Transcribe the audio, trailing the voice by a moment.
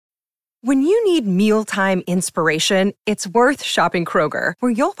When you need mealtime inspiration, it's worth shopping Kroger,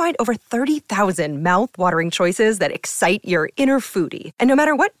 where you'll find over 30,000 mouth-watering choices that excite your inner foodie. And no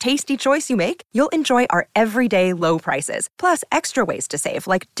matter what tasty choice you make, you'll enjoy our everyday low prices, plus extra ways to save,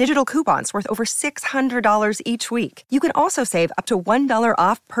 like digital coupons worth over $600 each week. You can also save up to $1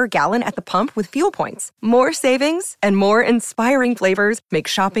 off per gallon at the pump with fuel points. More savings and more inspiring flavors make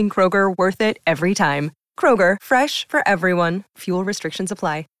shopping Kroger worth it every time. Kroger, fresh for everyone. Fuel restrictions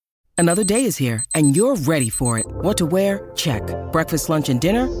apply. Another day is here, and you're ready for it. What to wear? Check. Breakfast, lunch, and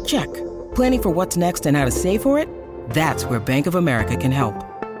dinner? Check. Planning for what's next and how to save for it? That's where Bank of America can help.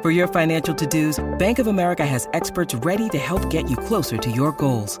 For your financial to-dos, Bank of America has experts ready to help get you closer to your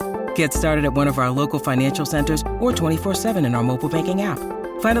goals. Get started at one of our local financial centers or 24/7 in our mobile banking app.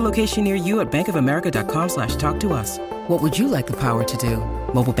 Find a location near you at bankofamerica.com/talktous. What would you like the power to do?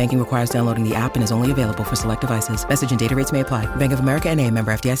 Mobile banking requires downloading the app and is only available for select devices. Message and data rates may apply. Bank of America N.A.,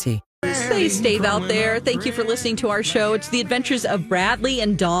 member FDIC. Stay Dave out there. Thank you for listening to our show. It's The Adventures of Bradley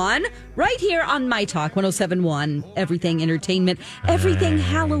and Dawn, right here on My Talk 107.1. Everything entertainment, everything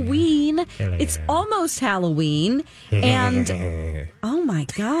Halloween. It's almost Halloween. And, oh my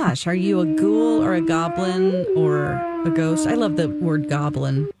gosh, are you a ghoul or a goblin or a ghost? I love the word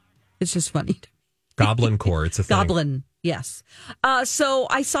goblin. It's just funny. Goblin core, it's a thing. Goblin, yes. So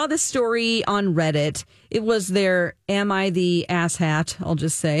I saw this story on Reddit. It was their Am I the Asshat, I'll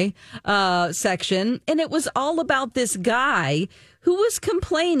just say, section. And it was all about this guy who was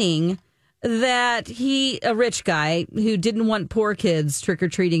complaining that a rich guy who didn't want poor kids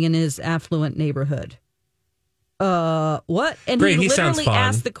trick-or-treating in his affluent neighborhood. What? And Great, he sounds literally fun.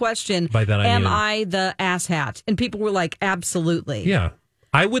 asked the question, By that I mean, I the asshat? And people were like, absolutely. Yeah.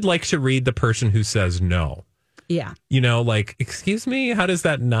 I would like to read the person who says no. Yeah. You know, like, excuse me, how does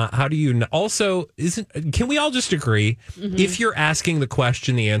that not, how do you not? Also, can we all just agree? Mm-hmm. If you're asking the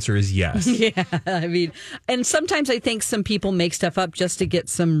question, the answer is yes. Yeah. I mean, and sometimes I think some people make stuff up just to get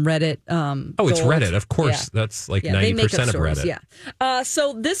some Reddit. It's Reddit. Of course. Yeah. That's like 90% of Reddit. Yeah.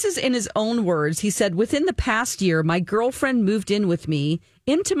 So this is in his own words. He said, within the past year, my girlfriend moved in with me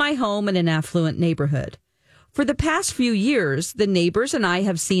into my home in an affluent neighborhood. For the past few years, the neighbors and I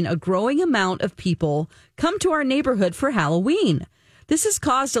have seen a growing amount of people come to our neighborhood for Halloween. This has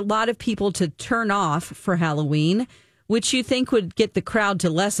caused a lot of people to turn off for Halloween, which you think would get the crowd to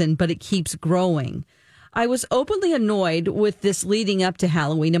lessen, but it keeps growing. I was openly annoyed with this leading up to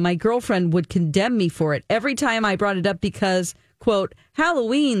Halloween, and my girlfriend would condemn me for it every time I brought it up because, quote,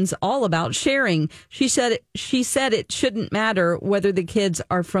 Halloween's all about sharing. She said it shouldn't matter whether the kids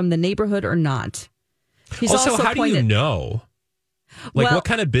are from the neighborhood or not. He's also how do you know? Like, what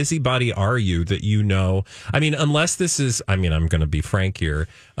kind of busybody are you that you know? I mean, unless this is, I'm going to be frank here,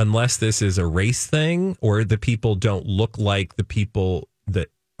 unless this is a race thing or the people don't look like the people that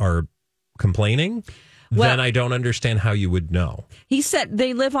are complaining, then I don't understand how you would know. He said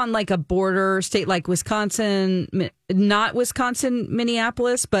they live on like a border state like Wisconsin, not Wisconsin,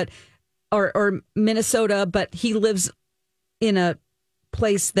 Minneapolis, but or Minnesota, but he lives in a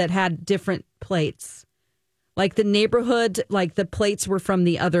place that had different plates. Like the neighborhood, like the plates were from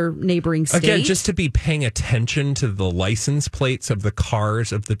the other neighboring state. Again, just to be paying attention to the license plates of the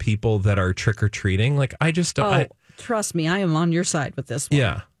cars of the people that are trick-or-treating. Like, I just don't. Trust me, I am on your side with this one.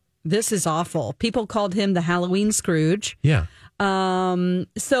 Yeah. This is awful. People called him the Halloween Scrooge. Yeah.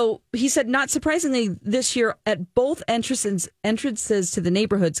 So he said, not surprisingly, this year at both entrances to the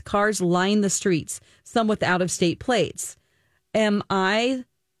neighborhoods, cars line the streets, some with out-of-state plates. Am I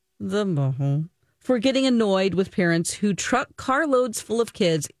the butthole for getting annoyed with parents who truck carloads full of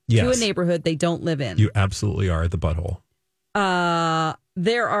kids to a neighborhood they don't live in? You absolutely are the butthole.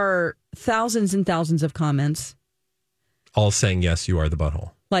 There are thousands and thousands of comments. All saying, yes, you are the butthole.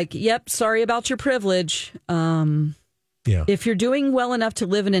 Like, yep, sorry about your privilege. Yeah. If you're doing well enough to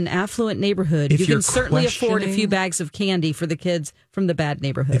live in an affluent neighborhood, you can certainly afford a few bags of candy for the kids from the bad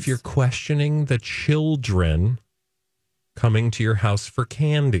neighborhoods. If you're questioning the children coming to your house for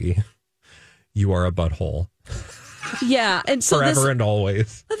candy, you are a butthole. Yeah. And so forever and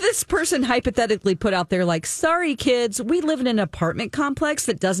always. This person hypothetically put out there like, sorry, kids, we live in an apartment complex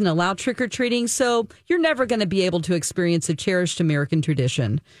that doesn't allow trick-or-treating, so you're never going to be able to experience a cherished American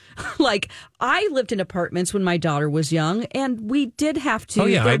tradition. Like, I lived in apartments when my daughter was young, and we did have to. Oh,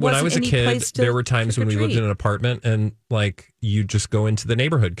 yeah. When I was a kid, there were times when we lived in an apartment, and, like, you just go into the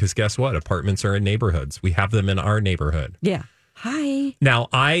neighborhood, because guess what? Apartments are in neighborhoods. We have them in our neighborhood. Yeah. Hi. Now,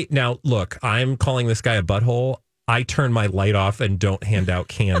 look, I'm calling this guy a butthole. I turn my light off and don't hand out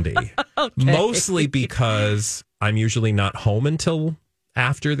candy. Okay. Mostly because I'm usually not home until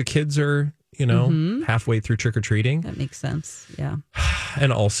after the kids are halfway through trick-or-treating. That makes sense. Yeah.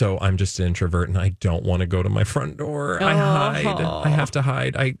 And also, I'm just an introvert and I don't want to go to my front door. I hide. I have to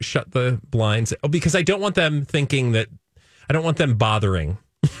hide. I shut the blinds because I don't want them thinking that, I don't want them bothering.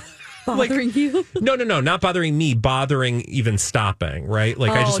 Bothering you? No, not bothering me, bothering even stopping, right?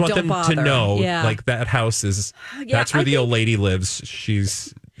 Like, I just want them to know, like, that house is, that's where the old lady lives.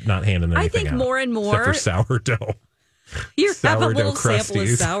 She's not handing anything out. I think more and more. Except for sourdough. You have a little crusties. sample of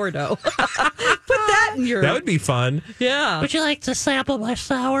sourdough. Put that in your... That would be fun. Yeah. Would you like to sample my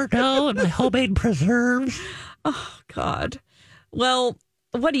sourdough and my homemade preserves? Oh, God. Well,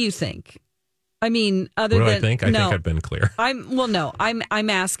 what do you think? I mean, other what than... I think I've been clear. I'm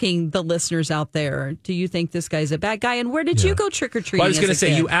asking the listeners out there, do you think this guy's a bad guy? And where did you go trick-or-treating Well, I was going to say,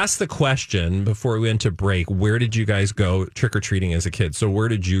 kid? you asked the question before we went to break, where did you guys go trick-or-treating as a kid? So where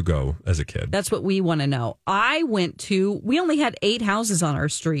did you go as a kid? That's what we want to know. We only had 8 houses on our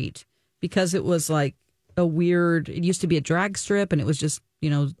street because it was like it used to be a drag strip and it was just,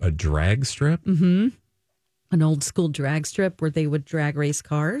 A drag strip? Mm-hmm. An old school drag strip where they would drag race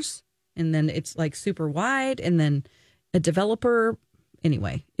cars. And then it's like super wide, and then a developer.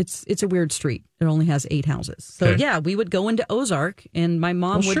 Anyway, it's a weird street. It only has 8 houses. So yeah, we would go into Ozark, and my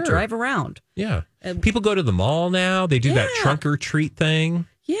mom would drive around. Yeah, people go to the mall now. They do that trunk or treat thing.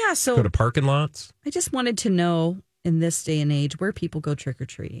 Yeah, so go to parking lots. I just wanted to know in this day and age where people go trick or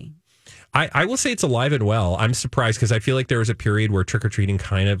treating. I will say it's alive and well. I'm surprised because I feel like there was a period where trick or treating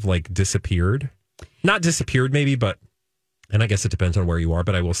kind of like disappeared. Not disappeared, maybe, but. And I guess it depends on where you are,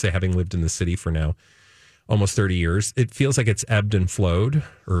 but I will say, having lived in the city for now almost 30 years, it feels like it's ebbed and flowed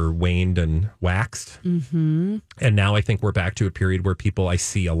or waned and waxed. Mm-hmm. And now I think we're back to a period where I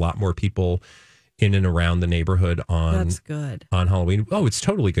see a lot more people in and around the neighborhood That's good. on Halloween. Oh, it's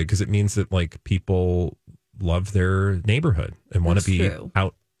totally good because it means that like people love their neighborhood and want to be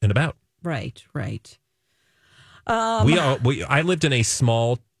out and about. Right. I lived in a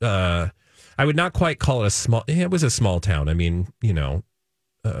small, I would not quite call it a small. It was a small town. I mean,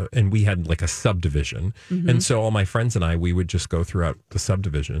 and we had like a subdivision, and so all my friends and we would just go throughout the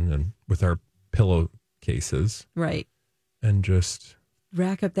subdivision and with our pillowcases, right, and just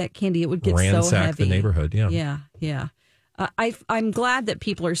rack up that candy. It would get ransack so heavy. the neighborhood. Yeah. I'm glad that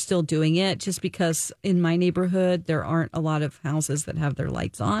people are still doing it, just because in my neighborhood there aren't a lot of houses that have their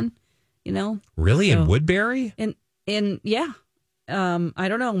lights on. Really, in Woodbury, and yeah. I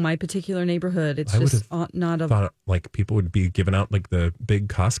don't know, my particular neighborhood. It's just not a... thought like people would be giving out like the big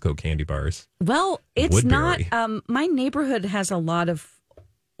Costco candy bars. Well, it's Woodbury. not. My neighborhood has a lot of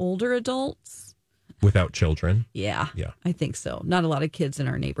older adults. Without children? Yeah. I think so. Not a lot of kids in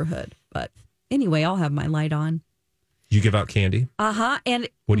our neighborhood. But anyway, I'll have my light on. You give out candy? Uh-huh. And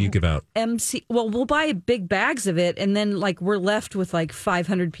what do you give out? Well, we'll buy big bags of it, and then like we're left with like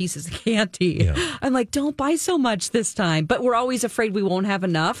 500 pieces of candy. Yeah. I'm like, don't buy so much this time. But we're always afraid we won't have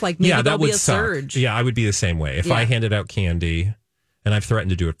enough. Like maybe there'll be a surge. Yeah, I would be the same way. If I handed out candy, and I've threatened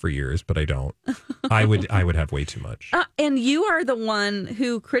to do it for years, but I don't, I would have way too much. And you are the one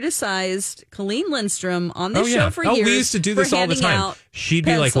who criticized Colleen Lindstrom on the show for years. Oh, we used to do this all the time. She'd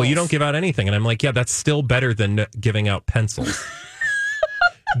be like, well, you don't give out anything. And I'm like, yeah, that's still better than giving out pencils.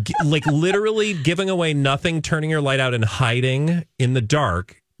 Like literally giving away nothing, turning your light out and hiding in the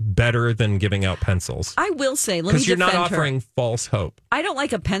dark, better than giving out pencils. I will say, because you're not offering false hope. I don't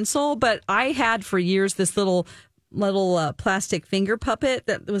like a pencil, but I had for years this little plastic finger puppet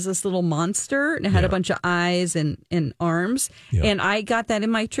that was this little monster, and it had a bunch of eyes and arms. Yeah. And I got that in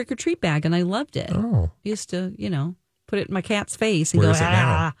my trick-or-treat bag, and I loved it. Oh. I used to, put it in my cat's face and Where go, is it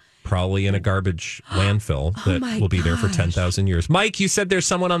now? Probably in a garbage landfill that will be there for 10,000 years. Mike, you said there's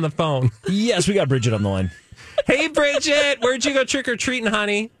someone on the phone. Yes, we got Bridget on the line. Hey, Bridget, where'd you go trick-or-treating,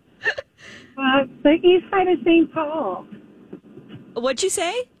 honey? The east side of St. Paul. What'd you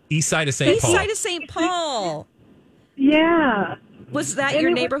say? East side of St. Paul. East side of St. Paul. Yeah. Was that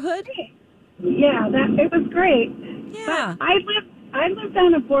your neighborhood? Yeah, it was great. Yeah. But I lived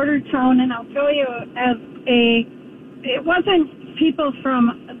on a border town, and I'll tell you, it wasn't people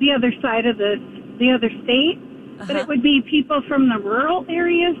from the other side of the other state, but it would be people from the rural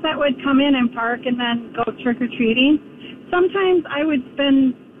areas that would come in and park and then go trick-or-treating. Sometimes I would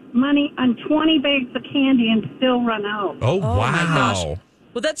spend money on 20 bags of candy and still run out. Oh wow. My gosh.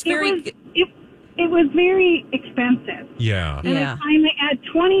 Well, that's very... It was very expensive. Yeah. And I finally, at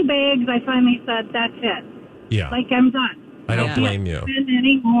 20 bags, I finally said, that's it. Yeah. Like, I'm done. I don't blame you. Spend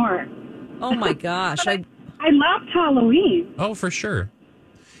any more. Oh, my gosh. I loved Halloween. Oh, for sure.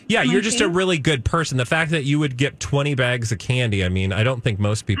 Yeah, you're just a really good person. The fact that you would get 20 bags of candy, I mean, I don't think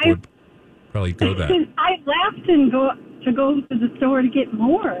most people would probably go that. I laughed and to go to the store to get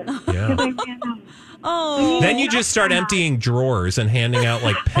more. Yeah. Because I ran out. Oh, Then you just start emptying drawers and handing out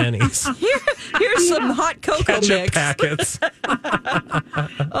like pennies, here's some hot cocoa ketchup mix. packets.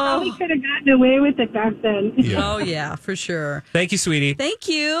 Probably could have gotten away with it back then. Oh yeah, for sure. Thank you, sweetie. Thank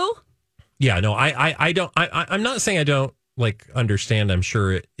you. Yeah, no, I don't. I'm not saying I don't like understand. I'm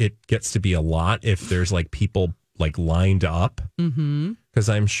sure it gets to be a lot if there's like people like lined up. Mm-hmm. Because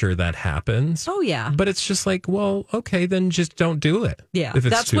I'm sure that happens. Oh yeah, but it's just like, well, okay, then just don't do it. Yeah, if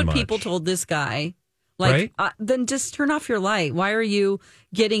it's that's too what much. people told this guy. Like, right? Then just turn off your light. Why are you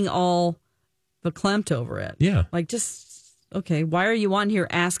getting all verklempt over it? Yeah, like just okay. Why are you on here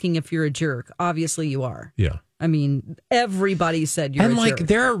asking if you're a jerk? Obviously, you are. Yeah. I mean, everybody said you're and a like jerk.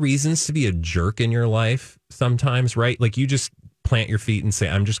 there are reasons to be a jerk in your life sometimes, right? Like you just plant your feet and say,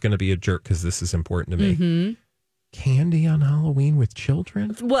 I'm just going to be a jerk because this is important to me. Mm-hmm. Candy on Halloween with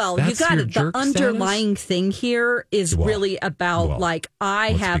children? Well, That's you got your it. The jerk underlying thing here is really about like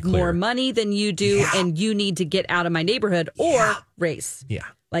I let's have be clear. more money than you do, and you need to get out of my neighborhood or race. Yeah.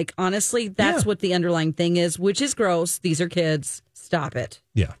 Like honestly, that's what the underlying thing is, which is gross. These are kids. Stop it.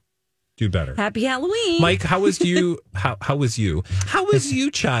 Yeah. Do better. Happy Halloween, Mike. How was you? How was you? How was you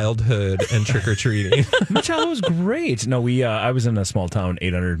childhood and trick or treating? My childhood was great. No, I was in a small town,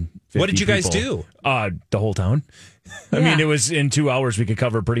 850. What did you guys people. do? The whole town. I mean, it was in 2 hours we could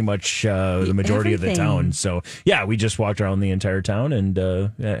cover pretty much the majority of the town. So yeah, we just walked around the entire town and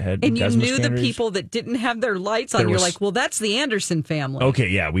had. And you Cosmo knew scanners. the people that didn't have their lights on. You're like, well, that's the Anderson family. Okay,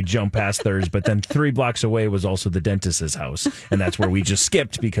 yeah, we jumped past theirs, but then 3 blocks away was also the dentist's house, and that's where we just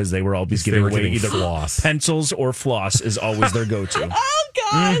skipped because they were always giving away either floss. Pencils or floss is always their go-to. Oh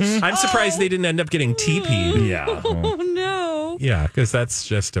gosh! Mm-hmm. I'm surprised they didn't end up getting TP'd. Yeah. Oh no! Yeah, because that's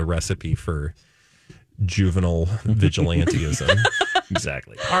just a recipe for juvenile vigilantism.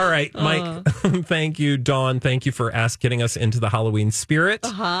 Exactly. All right, Mike. Thank you, Dawn. Thank you for getting us into the Halloween spirit.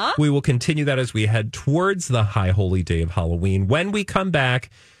 We will continue that as we head towards the high holy day of Halloween. When we come back,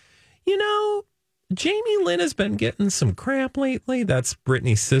 Jamie Lynn has been getting some crap lately. That's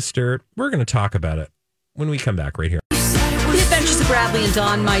Brittany's sister. We're going to talk about it when we come back right here. The Adventures of Bradley and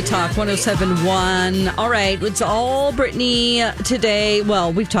Dawn, My Talk 107.1. All right, it's all Brittany today.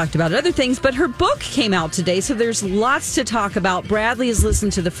 Well, we've talked about other things, but her book came out today, so there's lots to talk about. Bradley has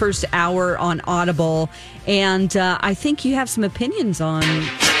listened to the first hour on Audible, and I think you have some opinions on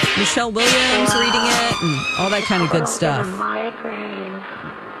Michelle Williams reading it and all that kind of good stuff. Migraine.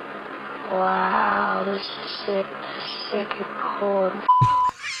 Wow, this is sick and cold.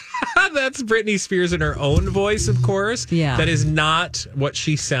 That's Britney Spears in her own voice, of course. Yeah. That is not what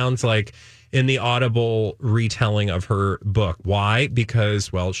she sounds like in the Audible retelling of her book. Why?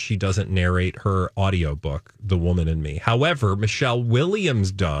 Because, well, she doesn't narrate her audiobook, The Woman in Me. However, Michelle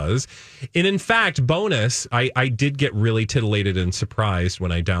Williams does. And in fact, bonus, I did get really titillated and surprised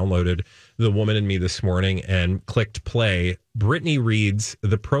when I downloaded The Woman in Me this morning and clicked play. Brittany reads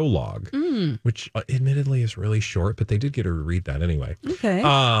the prologue, which admittedly is really short, but they did get her to read that anyway. Okay.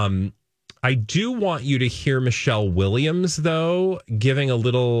 I do want you to hear Michelle Williams, though, giving a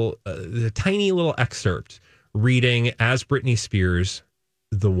tiny little excerpt, reading as Britney Spears,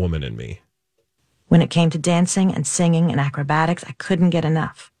 The Woman in Me. When it came to dancing and singing and acrobatics, I couldn't get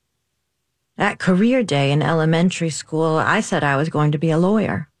enough. At career day in elementary school, I said I was going to be a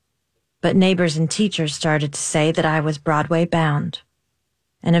lawyer. But neighbors and teachers started to say that I was Broadway bound.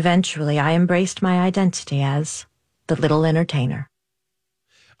 And eventually I embraced my identity as the little entertainer.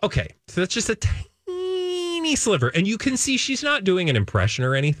 Okay, so that's just a tiny sliver. And you can see she's not doing an impression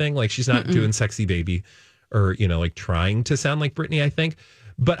or anything. Like she's not doing Sexy Baby or, like trying to sound like Britney, I think.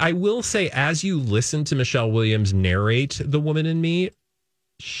 But I will say, as you listen to Michelle Williams narrate The Woman in Me,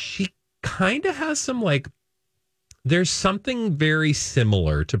 she kind of has some there's something very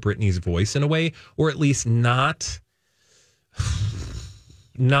similar to Britney's voice in a way, or at least not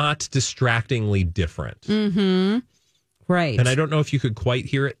distractingly different. Mm-hmm. Right. And I don't know if you could quite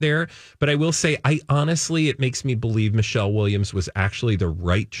hear it there, but I will say, it makes me believe Michelle Williams was actually the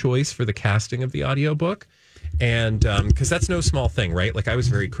right choice for the casting of the audiobook. And because that's no small thing, right? Like I was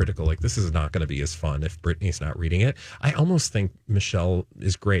very critical, like this is not going to be as fun if Britney's not reading it. I almost think Michelle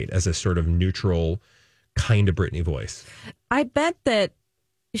is great as a sort of neutral kind of Britney voice. I bet that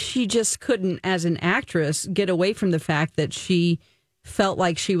she just couldn't, as an actress, get away from the fact that she felt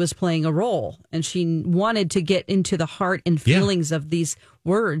like she was playing a role and she wanted to get into the heart and feelings of these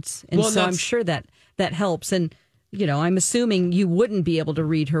words. And so I'm sure that helps. And, I'm assuming you wouldn't be able to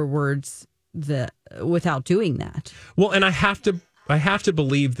read her words without doing that. Well, and I have to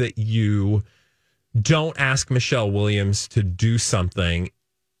believe that you don't ask Michelle Williams to do something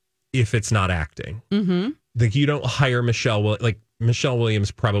if it's not acting. Mm-hmm. Like, you don't hire Michelle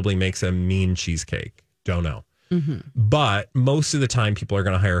Williams probably makes a mean cheesecake. Don't know. Mm-hmm. But most of the time, people are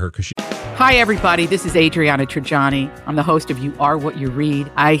going to hire her because she... Hi, everybody. This is Adriana Trajani. I'm the host of You Are What You Read.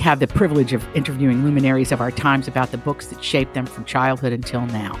 I have the privilege of interviewing luminaries of our times about the books that shaped them from childhood until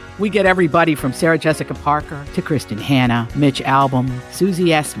now. We get everybody from Sarah Jessica Parker to Kristen Hanna, Mitch Albom, Susie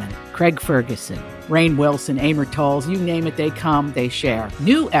Essman, Craig Ferguson, Rainn Wilson, Amor Tolls, you name it, they come, they share.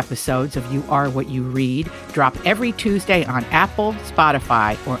 New episodes of You Are What You Read drop every Tuesday on Apple,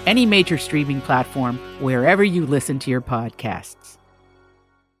 Spotify, or any major streaming platform wherever you listen to your podcasts.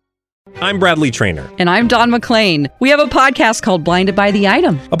 I'm Bradley Trainer. And I'm Don McClain. We have a podcast called Blinded by the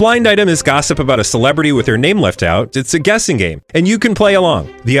Item. A blind item is gossip about a celebrity with their name left out. It's a guessing game, and you can play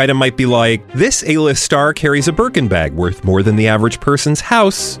along. The item might be like, this A-list star carries a Birkin bag worth more than the average person's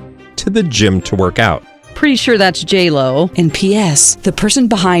house to the gym to work out. Pretty sure that's J-Lo. And P.S. the person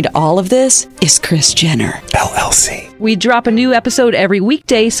behind all of this is Kris Jenner, LLC. We drop a new episode every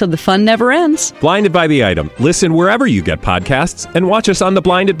weekday so the fun never ends. Blinded by the Item. Listen wherever you get podcasts and watch us on the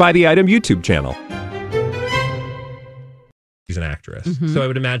Blinded by the Item YouTube channel. She's an actress. Mm-hmm. So I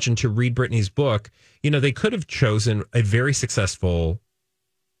would imagine to read Britney's book, they could have chosen a very successful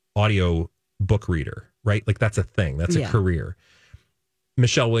audio book reader, right? Like, that's a thing. That's a career.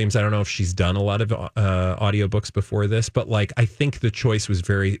 Michelle Williams, I don't know if she's done a lot of audiobooks before this, but I think the choice was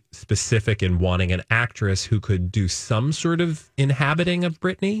very specific in wanting an actress who could do some sort of inhabiting of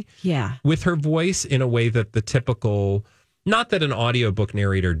Britney with her voice in a way that the typical, not that an audiobook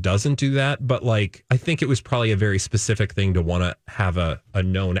narrator doesn't do that, but I think it was probably a very specific thing to want to have a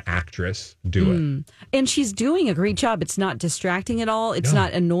known actress do it. And she's doing a great job. It's not distracting at all. It's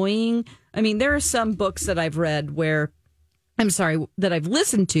not annoying. I mean, there are some books that I've read that I've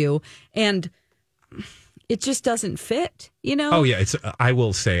listened to, and it just doesn't fit, Oh, yeah. I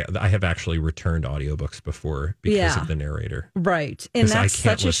will say I have actually returned audiobooks before because of the narrator. Right. And that's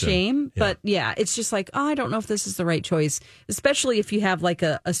such a shame. Yeah. But it's just I don't know if this is the right choice, especially if you have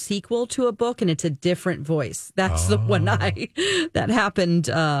a sequel to a book and it's a different voice. That's the one that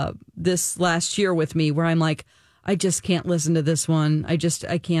happened this last year with me, where I'm I just can't listen to this one. I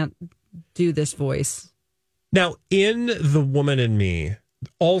can't do this voice. Now, in The Woman in Me,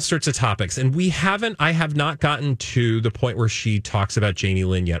 all sorts of topics, and I have not gotten to the point where she talks about Jamie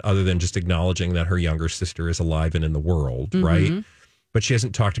Lynn yet, other than just acknowledging that her younger sister is alive and in the world, right? But she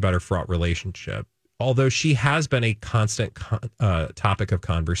hasn't talked about her fraught relationship, although she has been a constant topic of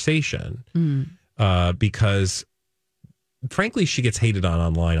conversation because, frankly, she gets hated on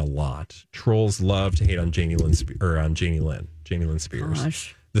online a lot. Trolls love to hate on Jamie Lynn Spears,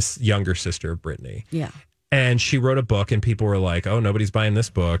 this younger sister of Britney. Yeah. And she wrote a book, and people were like, oh, nobody's buying this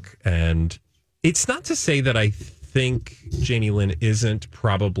book. And it's not to say that I think Jamie Lynn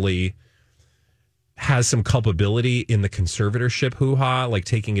has some culpability in the conservatorship hoo-ha,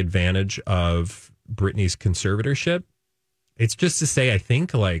 taking advantage of Britney's conservatorship. It's just to say, I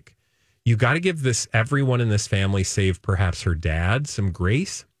think, you got to give everyone in this family, save perhaps her dad, some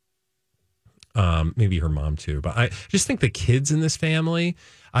grace. Maybe her mom too, but I just think the kids in this family,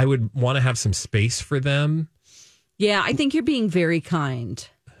 I would want to have some space for them. Yeah, I think you're being very kind.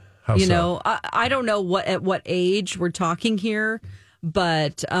 How so? I don't know at what age we're talking here,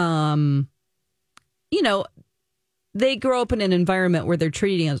 but they grow up in an environment where they're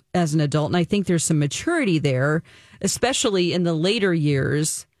treating as an adult, and I think there's some maturity there, especially in the later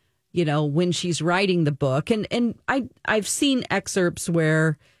years. When she's writing the book, and I've seen excerpts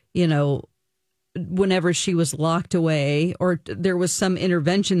where whenever she was locked away, or there was some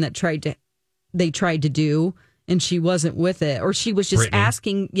intervention that they tried to do, and she wasn't with it, or she was just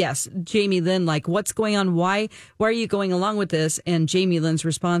asking, Jamie Lynn, what's going on? Why are you going along with this? And Jamie Lynn's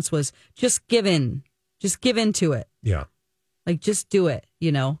response was, just give in to it. Yeah. Just do it,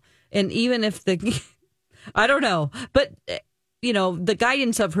 and even if I don't know, but the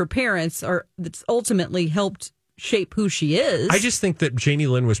guidance of her parents that's ultimately helped shape who she is. I just think that Jamie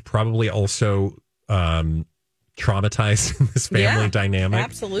Lynn was probably also traumatized in this family dynamic.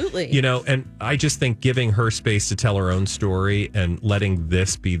 Absolutely. And I just think giving her space to tell her own story and letting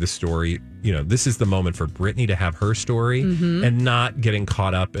this be the story, this is the moment for Britney to have her story and not getting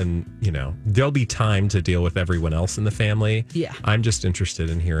caught up in, there'll be time to deal with everyone else in the family. Yeah. I'm just interested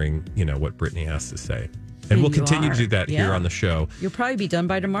in hearing, what Britney has to say. And we'll continue to do that here on the show. You'll probably be done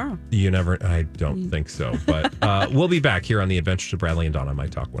by tomorrow. I don't think so. But we'll be back here on The Adventures of Bradley and Dawn on My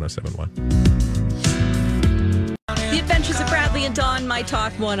Talk 107.1. The Adventures of Bradley and Dawn, My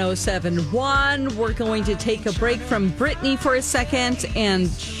Talk 107.1. We're going to take a break from Britney for a second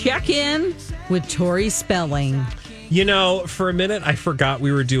and check in with Tori Spelling. You know, for a minute, I forgot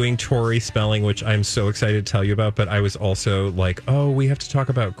we were doing Tori Spelling, which I'm so excited to tell you about. But I was also like, oh, we have to talk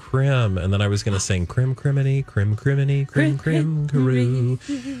about crim. And then I was going to sing crim, criminy, crim, criminy, crim, crim, caroo.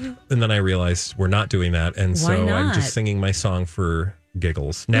 And then I realized we're not doing that. And so I'm just singing my song for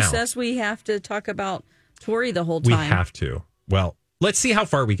giggles. Now, who says we have to talk about Tori the whole time? We have to. Well, let's see how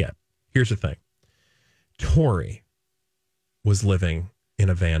far we get. Here's the thing. Tori was living in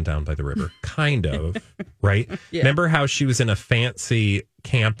a van down by the river, kind of, right? Yeah. Remember how she was in a fancy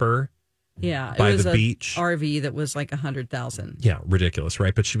camper? Yeah, by it was the beach RV that was like $100,000. Yeah, ridiculous,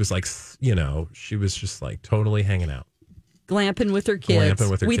 right? But she was like, she was just like totally hanging out, glamping with her kids.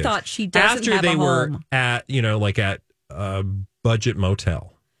 We thought she doesn't have a home. After they were at, like at a budget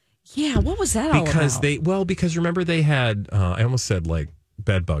motel. Yeah, what was that all about? Because remember they had, I almost said like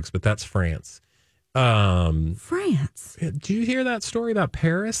bed bugs, but that's France. France. Did you hear that story about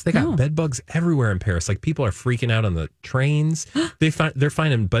Paris? They got bed bugs everywhere in Paris. Like people are freaking out on the trains. They're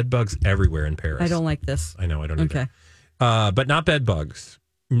finding bed bugs everywhere in Paris. I don't like this. I know. I don't either. But not bed bugs.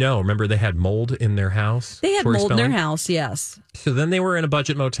 No, remember they had mold in their house. They had mold in their house. Yes. So then they were in a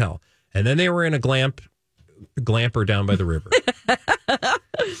budget motel, and then they were in a glamper down by the river,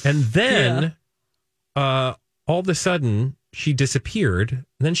 and then all of a sudden she disappeared. And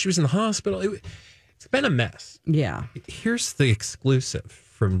then she was in the hospital. It's been a mess. Yeah. Here's the exclusive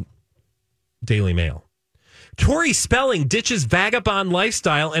from Daily Mail. Tori Spelling ditches vagabond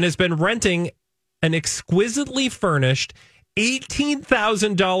lifestyle and has been renting an exquisitely furnished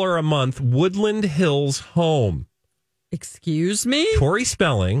 $18,000 a month Woodland Hills home. Excuse me? Tori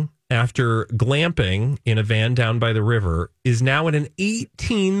Spelling, after glamping in a van down by the river, is now in an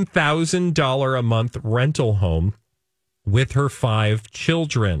 $18,000 a month rental home with her 5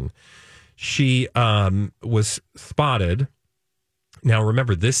 children. She was spotted. Now,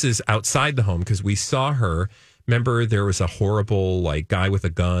 remember, this is outside the home because we saw her. Remember, there was a horrible guy with a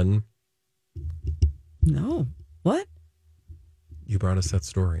gun. No. What? You brought us that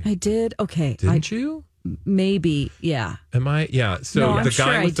story. I did? Okay. Didn't you? Maybe, yeah. Am I? Yeah. So no, the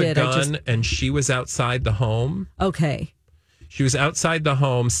guy with the gun, and she was outside the home. Okay. She was outside the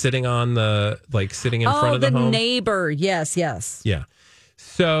home, sitting on sitting in front of the home. Oh, the neighbor. Yes. Yeah.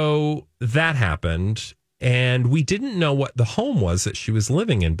 So that happened, and we didn't know what the home was that she was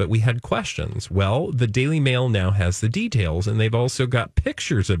living in, but we had questions. Well, the Daily Mail now has the details, and they've also got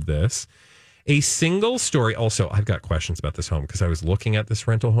pictures of this. A single story. Also, I've got questions about this home because I was looking at this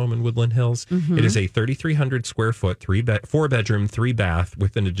rental home in Woodland Hills. Mm-hmm. It is a 3,300 square foot, 4-bedroom, 3-bath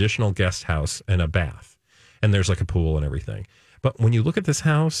with an additional guest house and a bath. And there's like a pool and everything. But when you look at this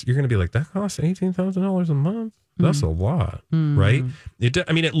house, you're going to be like, that costs $18,000 a month? That's a lot, right?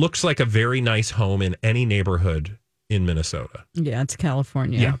 It looks like a very nice home in any neighborhood in Minnesota. Yeah, it's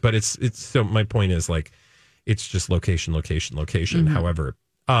California. Yeah, but it's so my point is it's just location. Mm-hmm. However,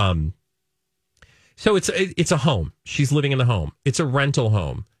 so it's a home. She's living in the home. It's a rental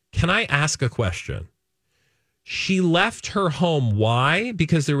home. Can I ask a question? She left her home. Why?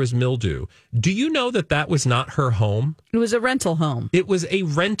 Because there was mildew. Do you know that was not her home? It was a rental home. It was a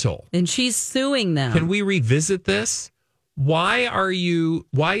rental. And she's suing them. Can we revisit this? Why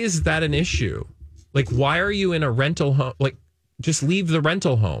is that an issue? Why are you in a rental home? Just leave the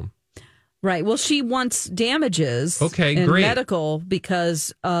rental home. Right. Well, she wants damages. Okay, and great. Medical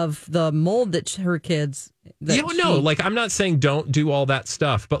because of the mold that her kids. I'm not saying don't do all that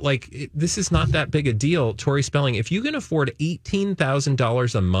stuff, but this is not that big a deal. Tori Spelling, if you can afford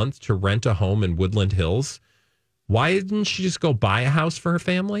 $18,000 a month to rent a home in Woodland Hills, why didn't she just go buy a house for her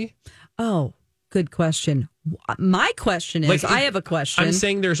family? Oh, good question. My question is, I have a question. I'm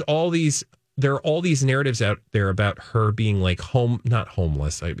saying there are all these narratives out there about her being not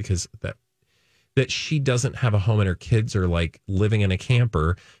homeless, because that she doesn't have a home and her kids are living in a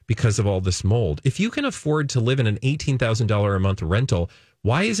camper because of all this mold. If you can afford to live in an $18,000 a month rental,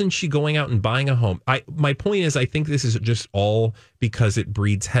 why isn't she going out and buying a home? My point is, I think this is just all because it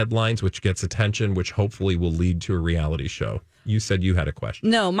breeds headlines, which gets attention, which hopefully will lead to a reality show. You said you had a question.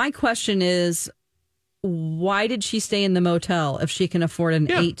 No, my question is, why did she stay in the motel if she can afford an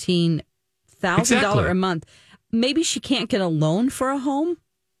 $18,000 a month? Maybe she can't get a loan for a home.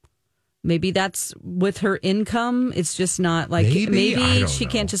 Maybe that's with her income. It's just not maybe she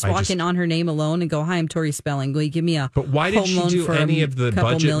can't just walk in on her name alone and go, "Hi, I'm Tori Spelling. Will you give me a But why did she do any of the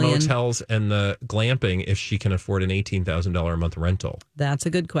budget million? Motels and the glamping if she can afford an $18,000 a month rental? That's a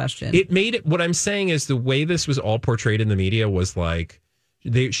good question. It made it. What I'm saying is the way this was all portrayed in the media was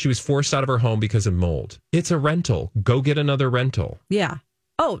she was forced out of her home because of mold. It's a rental. Go get another rental. Yeah.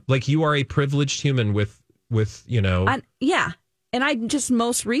 Oh, you are a privileged human with yeah. And I just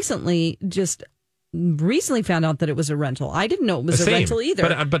most recently recently found out that it was a rental. I didn't know it was a rental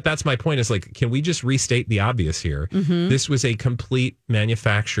either. But that's my point is like, can we just restate the obvious here? Mm-hmm. This was a complete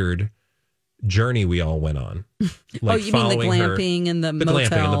manufactured journey we all went on. Like you mean the glamping and the motel?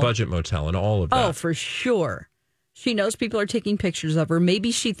 Glamping and the budget motel and all of that. Oh, for sure. She knows people are taking pictures of her.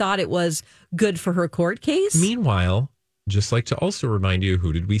 Maybe she thought it was good for her court case. Meanwhile, just like to also remind you,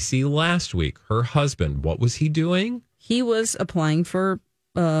 who did we see last week? Her husband. What was he doing? He was applying for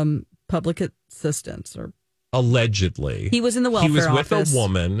public assistance, or allegedly. He was in the welfare office. He was with a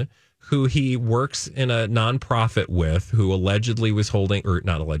woman who he works in a nonprofit with, who allegedly was holding, or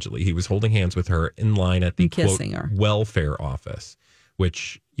not allegedly, he was holding hands with her in line at the quote, welfare office,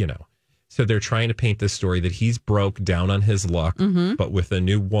 which, you know, so they're trying to paint this story that he's broke down on his luck, but with a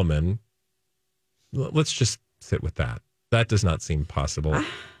new woman. Let's just sit with that. That does not seem possible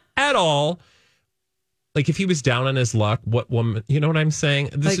at all. Like, if he was down on his luck, what woman, you know what I'm saying?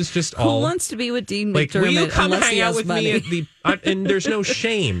 This is just all. Who wants to be with Dean like, McDermott? Will you come unless hang he out has with money? me at the, and there's no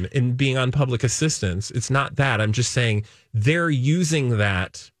shame in being on public assistance. It's not that. I'm just saying they're using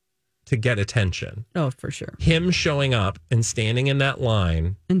that to get attention. Oh, for sure. Him showing up and standing in that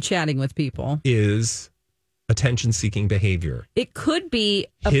line and chatting with people is attention-seeking behavior. It could be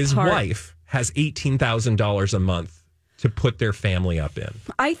his wife has $18,000 a month to put their family up in.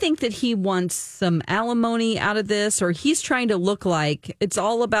 I think that he wants some alimony out of this, or he's trying to look like it's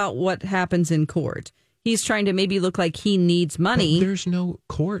all about what happens in court. He's trying to maybe look like he needs money. But there's no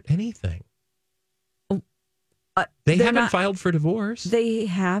court anything. They haven't filed for divorce. They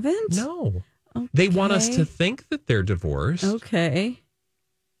haven't? No. Okay. They want us to think that they're divorced. Okay.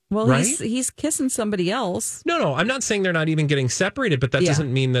 Well, right? he's kissing somebody else. No, I'm not saying they're not even getting separated, but that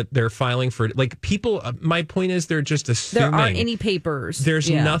doesn't mean that they're filing for, like, people. My point is they're just assuming. There aren't any papers. There's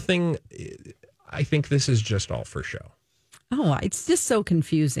nothing. I think this is just all for show. Oh, it's just so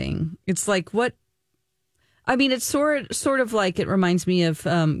confusing. It's like what? I mean, it's sort of like, it reminds me of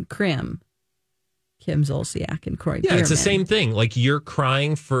Kim Zolciak and Croy Bierman. It's the same thing. Like, you're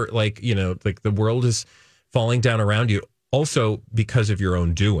crying for, like, you know, like the world is falling down around you. Also, because of your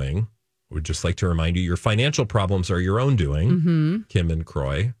own doing, I would just like to remind you, your financial problems are your own doing, Kim and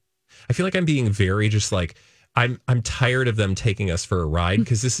Croy. I feel like I'm being very just like, I'm tired of them taking us for a ride,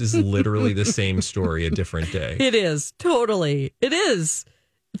 because this is literally the same story, a different day. It is. Totally. It is.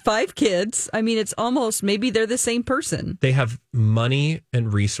 5 kids. I mean, it's almost, maybe they're the same person. They have money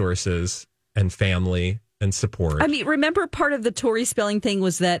and resources and family and support. I mean, remember part of the Tori Spelling thing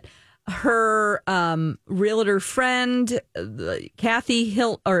was that her realtor friend, Kathy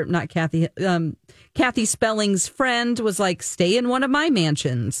Spelling's friend was like, stay in one of my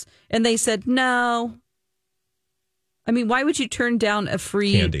mansions. And they said, no. I mean, why would you turn down a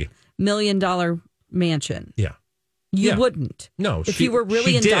free $1 million mansion? Yeah. You wouldn't. No. If you were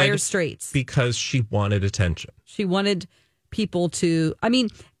really in dire straits. Because she wanted attention. She wanted people to, I mean,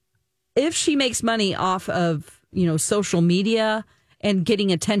 if she makes money off of, you know, social media and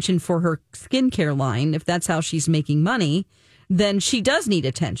getting attention for her skincare line, if that's how she's making money, then she does need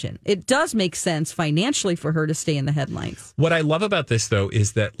attention. It does make sense financially for her to stay in the headlines. What I love about this, though,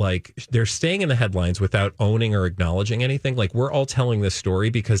 is that, like, they're staying in the headlines without owning or acknowledging anything. Like, we're all telling this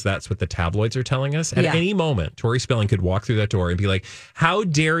story because that's what the tabloids are telling us. At any moment, Tori Spelling could walk through that door and be like, how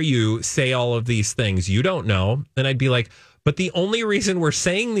dare you say all of these things? You don't know. And I'd be like, but the only reason we're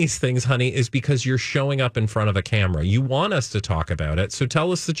saying these things, honey, is because you're showing up in front of a camera. You want us to talk about it, so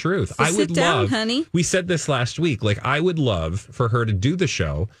tell us the truth. So I would sit down, love, honey. We said this last week, like, I would love for her to do the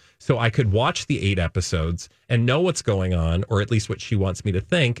show so I could watch the 8 episodes and know what's going on, or at least what she wants me to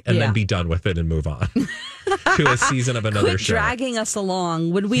think, and then be done with it and move on to a season of another show. Dragging us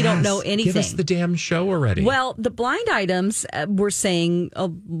along when we don't know anything. Give us the damn show already. Well, the blind items were saying a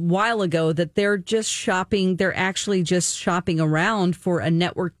while ago that they're just shopping. They're actually just shopping around for a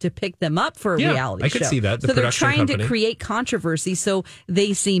network to pick them up for a reality show. I could see that. So they're trying to create controversy, so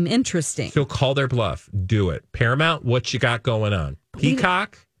they seem interesting. So call their bluff. Do it. Paramount, what you got going on?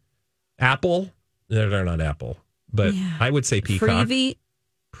 Peacock? Apple? They're not Apple, but I would say Peacock.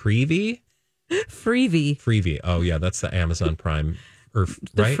 Freevee? Freevee. Oh, yeah, that's the Amazon Prime. Or,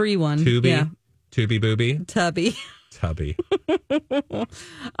 the right? free one. Tubi? Yeah. Tubi Booby? Tubby.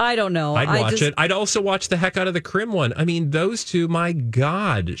 I don't know. I'd watch it. I'd also watch the heck out of the Crim one. I mean, those two, my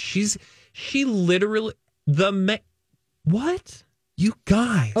God. She literally, what? You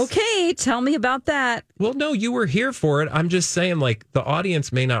guys. Okay, tell me about that. Well, no, you were here for it. I'm just saying, like, the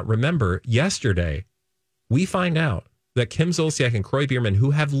audience may not remember. Yesterday, we find out that Kim Zolciak and Croy Bierman,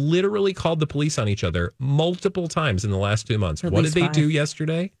 who have literally called the police on each other multiple times in the last 2 months. What did they do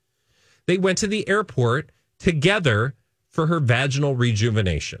yesterday? They went to the airport together for her vaginal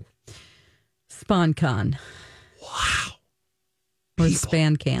rejuvenation. SponCon. Wow. Or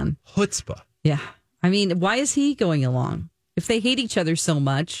SpanCan. Chutzpah. Yeah. I mean, why is he going along? If they hate each other so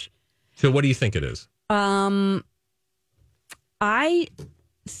much. So what do you think it is? I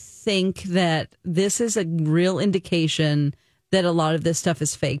think that this is a real indication that a lot of this stuff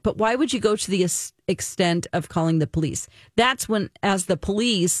is fake. But why would you go to the extent of calling the police? That's when, as the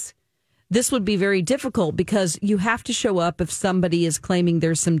police, this would be very difficult because you have to show up if somebody is claiming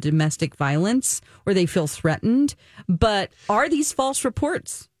there's some domestic violence or they feel threatened. But are these false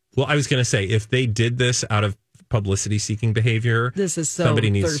reports? Well, I was going to say, if they did this out of publicity-seeking behavior, this is so somebody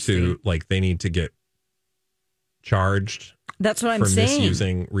needs thirsty. they need to get charged. That's what I'm for saying.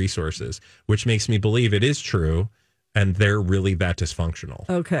 Misusing resources, which makes me believe it is true, and they're really that dysfunctional.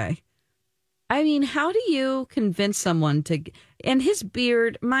 Okay. I mean, how do you convince someone to... And his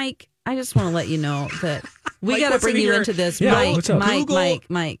beard, Mike, I just want to let you know that we got to bring you into this. Yeah,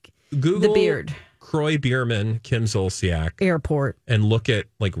 Mike. Google the beard. Croy Bierman, Kim Zolciak. Airport. And look at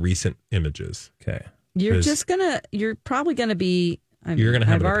recent images. Okay. You're probably going to be... You're going to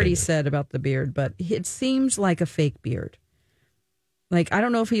have I've an already opinion. said about the beard, but it seems like a fake beard. Like, I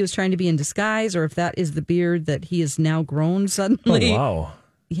don't know if he was trying to be in disguise or if that is the beard that he has now grown suddenly. Oh, wow.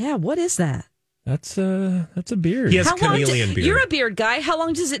 Yeah, what is that? That's a beard. He has chameleon beard. You're a beard guy. How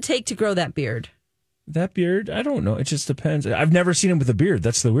long does it take to grow that beard? That beard, I don't know. It just depends. I've never seen him with a beard.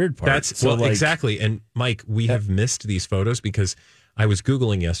 That's the weird part. Exactly. And Mike, we have missed these photos because I was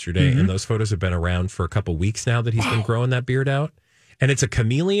Googling yesterday, and those photos have been around for a couple weeks now that he's been growing that beard out. And it's a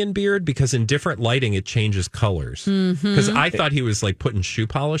chameleon beard because in different lighting, it changes colors. Because I thought he was putting shoe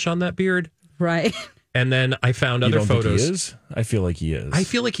polish on that beard. Right. And then I found other photos. Think he is? I feel like he is. I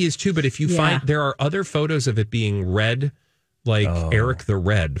feel like he is too. But if you find, there are other photos of it being red, Eric the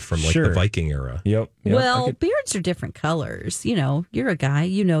Red from the Viking era. Yep. Well, beards are different colors. You know, you're a guy.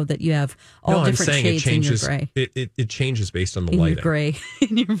 You know that you have all different shades in your gray. It changes based on the in lighting. Your gray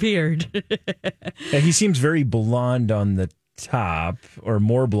in your beard. Yeah, he seems very blonde on the top, or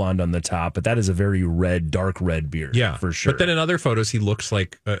more blonde on the top, but that is a very dark red beard. Yeah, for sure. But then in other photos, he looks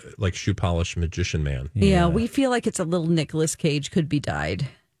like shoe polish magician man. Yeah, we feel like it's a little Nicolas Cage could be dyed.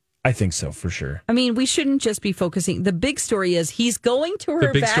 I think so, for sure. I mean, we shouldn't just be focusing. The big story is he's going to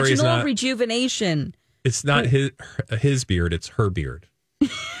her vaginal rejuvenation. It's not his beard; it's her beard.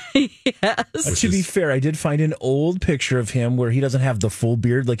 Yes. To be fair, I did find an old picture of him where he doesn't have the full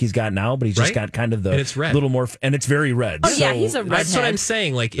beard like he's got now, but he's just got kind of the little more, and it's very red. Oh, yeah, he's a redhead. That's what I'm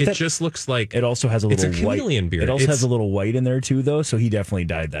saying. It just looks like it also has a little chameleon beard. It also has a little white in there too, though. So he definitely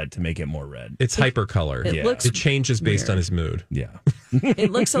dyed that to make it more red. It's hypercolor. It changes based on his mood. Yeah,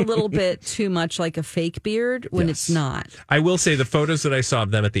 it looks a little bit too much like a fake beard when it's not. I will say the photos that I saw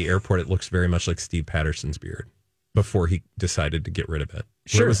of them at the airport, it looks very much like Steve Patterson's beard before he decided to get rid of it.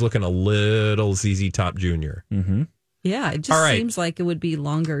 Sure. It was looking a little ZZ Top Jr. Mm-hmm. Yeah, it just seems like it would be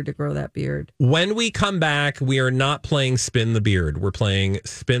longer to grow that beard. When we come back, we are not playing Spin the Beard. We're playing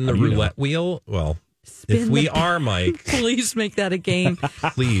Spin the Roulette Wheel. Well, if we are, Mike. Please make that a game.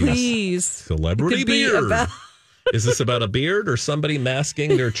 Please. Celebrity Beard. Is this about a beard or somebody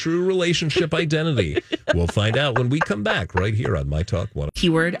masking their true relationship identity? We'll find out when we come back right here on My Talk 1.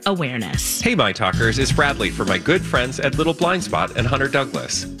 Keyword awareness. Hey, My Talkers, it's Bradley for my good friends at Little Blind Spot and Hunter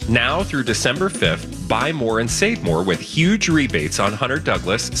Douglas. Now through December 5th, buy more and save more with huge rebates on Hunter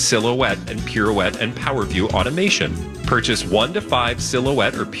Douglas, Silhouette, and Pirouette and PowerView automation. Purchase 1 to 5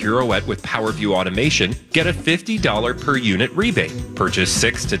 Silhouette or Pirouette with PowerView automation, get a $50 per unit rebate. Purchase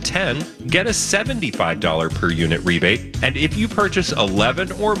 6 to 10, get a $75 per unit rebate. And if you purchase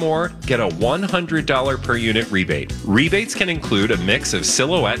 11 or more, get a $100 per unit rebate. Rebates can include a mix of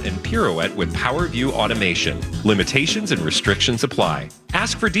Silhouette and Pirouette with PowerView automation. Limitations and restrictions apply.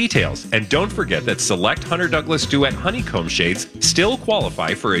 Ask for details, and don't forget that select Hunter Douglas Duet Honeycomb shades still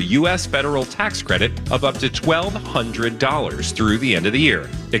qualify for a U.S. federal tax credit of up to $1,200 through the end of the year.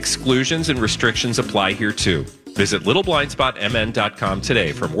 Exclusions and restrictions apply here too. Visit littleblindspotmn.com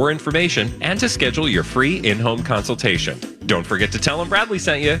today for more information and to schedule your free in-home consultation. Don't forget to tell them Bradley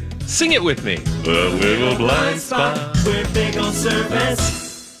sent you. Sing it with me. The Little Blind Spot. We're big on service.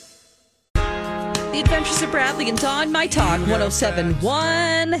 The Adventures of Bradley and Dawn, My Talk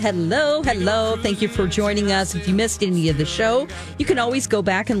 107.1. Hello. Thank you for joining us. If you missed any of the show, you can always go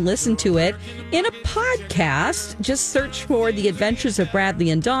back and listen to it in a podcast. Just search for The Adventures of Bradley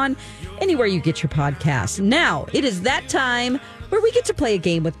and Dawn anywhere you get your podcasts. Now, it is that time where we get to play a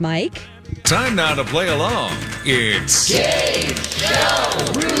game with Mike. Time now to play along. It's Game Show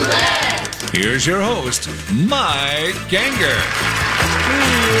Roulette. Here's your host, Mike Ganger.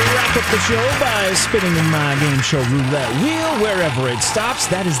 Wrap up the show by spinning in my game show roulette wheel wherever it stops.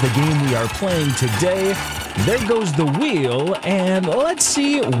 That is the game we are playing today. There goes the wheel, and let's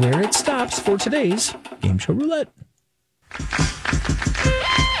see where it stops for today's game show roulette.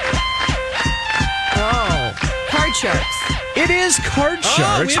 Oh, card sharks. It is card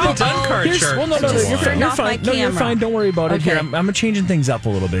sharks. We haven't done card sharks. Well, no, you're fine. You're fine. No, you're fine. Don't worry about it. Here, I'm changing things up a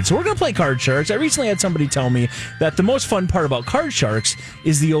little bit. So we're going to play card sharks. I recently had somebody tell me that the most fun part about card sharks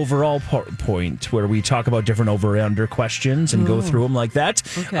is the overall point where we talk about different over-under questions and go through them like that.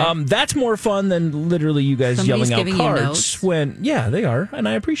 Okay. That's more fun than literally you guys yelling out cards. Yeah, they are, and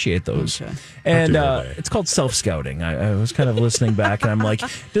I appreciate those. Okay. And it's called self-scouting. I was kind of listening back, and I'm like,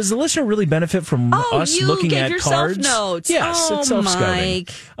 does the listener really benefit from us looking at cards? Notes. Yes, it's self-scouting.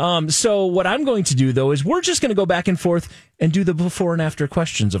 So what I'm going to do, though, is we're just going to go back and forth and do the before and after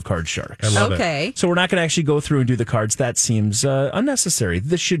questions of Card Sharks. I love it. So we're not going to actually go through and do the cards. That seems unnecessary.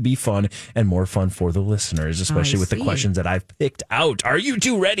 This should be fun and more fun for the listeners, especially with the questions that I've picked out. Are you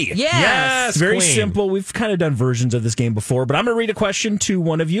two ready? Yes. Very simple. We've kind of done versions of this game before, but I'm going to read a question to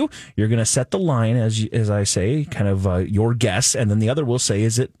one of you. You're going to set the line, as I say, kind of your guess, and then the other will say,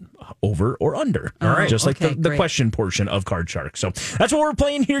 is it over or under? All right. Just like the question portion of Card Shark. So that's what we're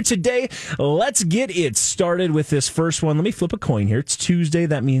playing here today. Let's get it started with this first one. Let me flip a coin here. It's Tuesday.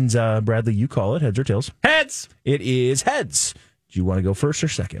 That means, Bradley, you call it heads or tails? Heads. It is heads. Do you want to go first or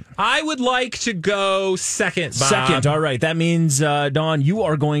second? I would like to go second, Bob. Second. All right. That means, Dawn, you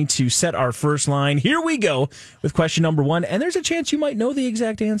are going to set our first line. Here we go with question number one. And there's a chance you might know the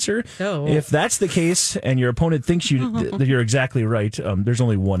exact answer. Oh. If that's the case and your opponent thinks that you're exactly right, there's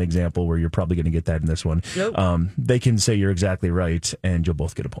only one example where you're probably going to get that in this one. Nope. They can say you're exactly right, and you'll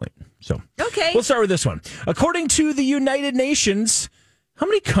both get a point. So okay. We'll start with this one. According to the United Nations, how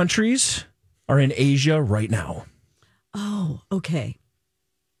many countries are in Asia right now? Oh, okay.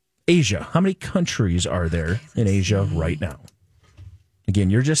 Asia. How many countries are there in Asia right now? Again,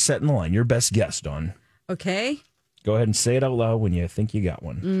 you're just setting the line. Your best guess, Dawn. Okay. Go ahead and say it out loud when you think you got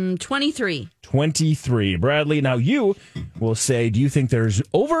one. 23. 23. Bradley, now you will say, do you think there's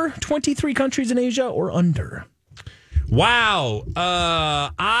over 23 countries in Asia or under? Wow.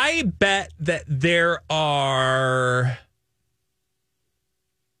 I bet that there are...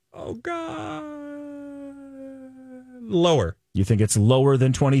 Oh, God. Lower. You think it's lower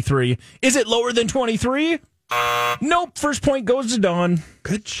than 23? Is it lower than 23? Nope. First point goes to Dawn.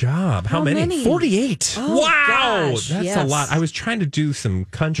 Good job. How many? 48. Oh, wow. Gosh, that's a lot. I was trying to do some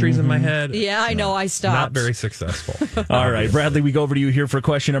countries in my head. Yeah, I know. I stopped. Not very successful. All right, Bradley, we go over to you here for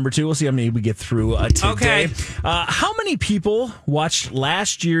question number two. We'll see how many we get through today. Okay. How many people watched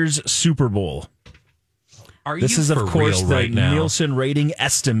last year's Super Bowl? This is, of course, the Nielsen rating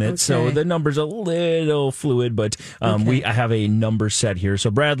estimate, so the number's a little fluid, but I have a number set here.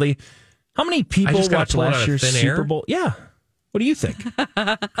 So, Bradley, how many people watched last year's Super Bowl? Yeah. What do you think?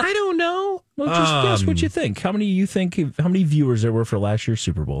 I don't know. Well, just guess what you think. How many viewers there were for last year's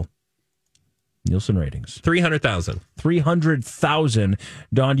Super Bowl? Nielsen ratings. 300,000. 300,000.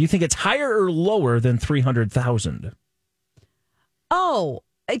 Dawn, do you think it's higher or lower than 300,000? Oh,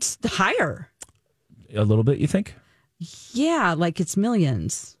 it's higher. A little bit, you think? Yeah, like it's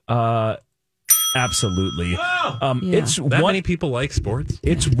millions. Absolutely. Oh! It's many people like sports?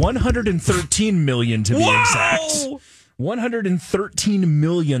 It's 113 million to be exact. 113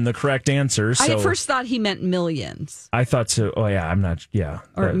 million, the correct answer. So I at first thought he meant millions. I thought so. Oh, yeah, I'm not. Yeah.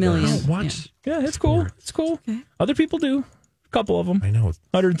 Or millions. What? Yeah, it's cool. It's cool. Okay. Other people do. Couple of them. I know.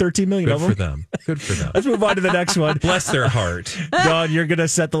 113 million Good of them. for them. Good for them. Let's move on to the next one. Bless their heart. Dawn, you're going to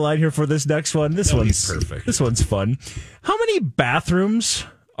set the line here for this next one. This one's perfect. This one's fun. How many bathrooms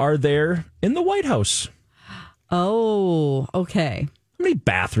are there in the White House? Oh, okay. How many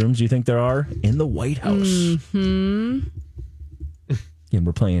bathrooms do you think there are in the White House? And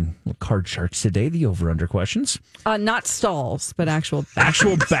we're playing Card Sharks today, the over-under questions. Not stalls, but actual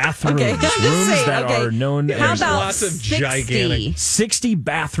bathrooms. Okay. Rooms that are known How as about lots of 60? gigantic 60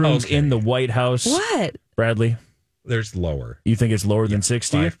 bathrooms in the White House. What? Bradley? There's lower. You think it's lower than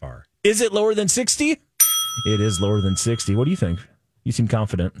 60? By far. Is it lower than 60? It is lower than 60. What do you think? You seem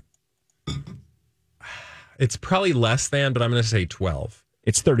confident. It's probably less than, but I'm going to say 12.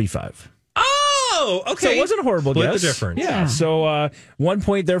 It's 35. Oh, okay. So it wasn't a horrible guess. Split the difference. Yeah. So 1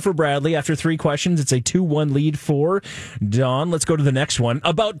 point there for Bradley. After 3 questions, it's a 2-1 lead for Dawn. Let's go to the next one.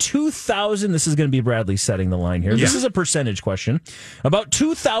 About 2,000, this is going to be Bradley setting the line here. Yeah. This is a percentage question. About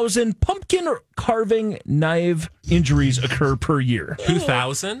 2,000 pumpkin carving knife injuries occur per year.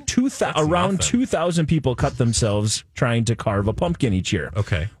 2,000? Around 2,000 people cut themselves trying to carve a pumpkin each year.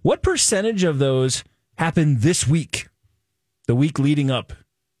 Okay. What percentage of those happen this week? The week leading up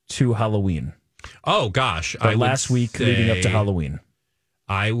to Halloween. Oh, gosh. Last week leading up to Halloween.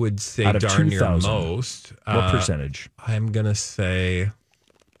 I would say out of darn 2,000, near most. What percentage? I'm going to say,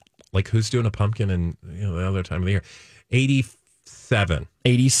 like, who's doing a pumpkin in the other time of the year? 87.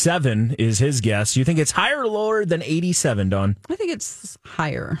 87 is his guess. You think it's higher or lower than 87, Dawn? I think it's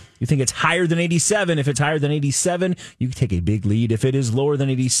higher. You think it's higher than 87? If it's higher than 87, you can take a big lead. If it is lower than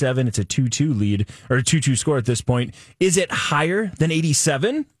 87, it's a 2-2 lead, or a 2-2 score at this point. Is it higher than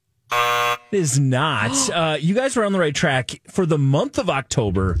 87? It is not. You guys were on the right track. For the month of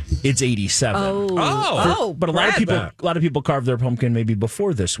October, it's 87. But a lot of people carve their pumpkin maybe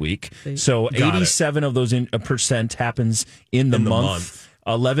before this week. So 87 of those percent happens in the month.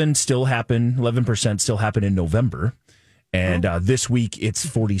 11% still happen in November. And this week, it's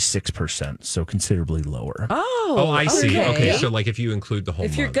 46%, so considerably lower. I see. Okay, so like if you include the whole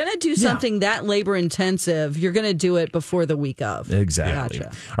month. If you're going to do something that labor-intensive, you're going to do it before the week of. Exactly.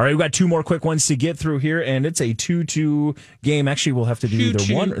 Gotcha. All right, we've got two more quick ones to get through here, and it's a 2-2 game. Actually, we'll have to do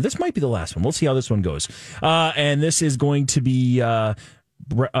either one. This might be the last one. We'll see how this one goes. And this is going to be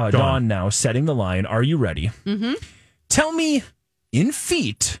Dawn now, setting the line. Are you ready? Mm-hmm. Tell me, in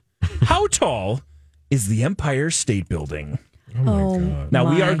feet, how tall is the Empire State Building? Oh my God. Now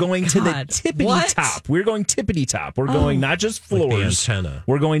we are going to the tippity top. We're going tippity top. We're going not just floors. Like the antenna.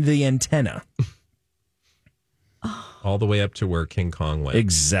 We're going to the antenna. All the way up to where King Kong went.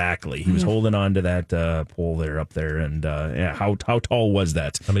 Exactly. He was holding on to that pole there up there. And how tall was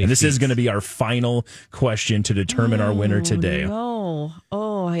that? And this is going to be our final question to determine our winner today. No.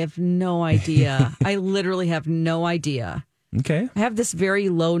 I have no idea. I literally have no idea. Okay. I have this very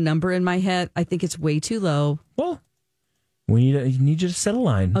low number in my head. I think it's way too low. Well, we need you to set a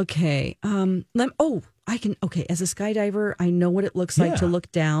line. Okay. I can. Okay. As a skydiver, I know what it looks like to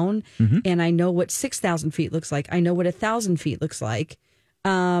look down, and I know what 6,000 feet looks like. I know what 1,000 feet looks like.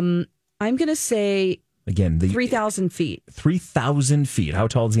 I'm going to say again 3,000 feet. 3,000 feet. How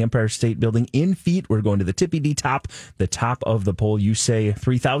tall is the Empire State Building in feet? We're going to the tippity top, the top of the pole. You say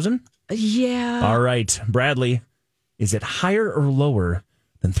 3,000? Yeah. All right, Bradley. Is it higher or lower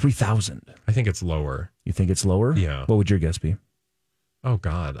than 3,000? I think it's lower. You think it's lower? Yeah. What would your guess be? Oh,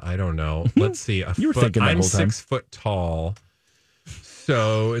 God. I don't know. Let's see. You were thinking that I'm whole time. 6 foot tall.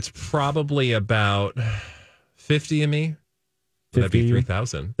 So it's probably about 50 of me. Would that be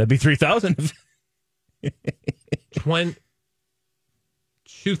 3,000? That'd be 3,000.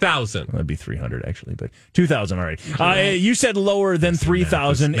 2,000. That'd be 300 actually, but 2,000. All right. You said lower than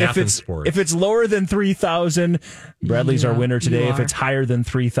 3,000. If it's lower than 3,000, Bradley's our winner today. If it's higher than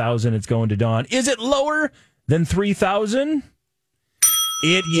 3,000, it's going to Dawn. Is it lower than 3,000?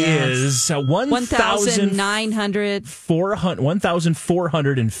 It is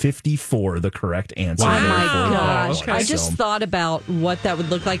 1,454. The correct answer. Wow. Oh my gosh! I just thought about what that would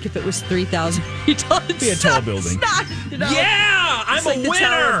look like if it was 3,000 feet tall. It'd be a tall building. Yeah, I'm like a the winner.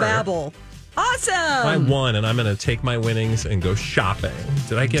 Tower of Babel. Awesome. I won, and I'm going to take my winnings and go shopping.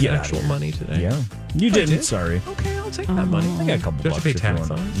 Did I get actual money today? Yeah, you didn't. Sorry. Okay, I'll take that money. I got a couple Do I bucks. have to pay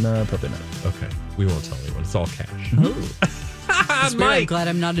tax on it? No, probably not. Okay, we won't tell anyone. It's all cash. Mike, I'm glad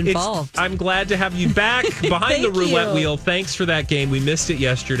I'm not involved. I'm glad to have you back behind the roulette wheel. Thanks for that game. We missed it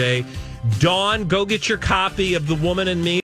yesterday. Dawn, go get your copy of The Woman in Me.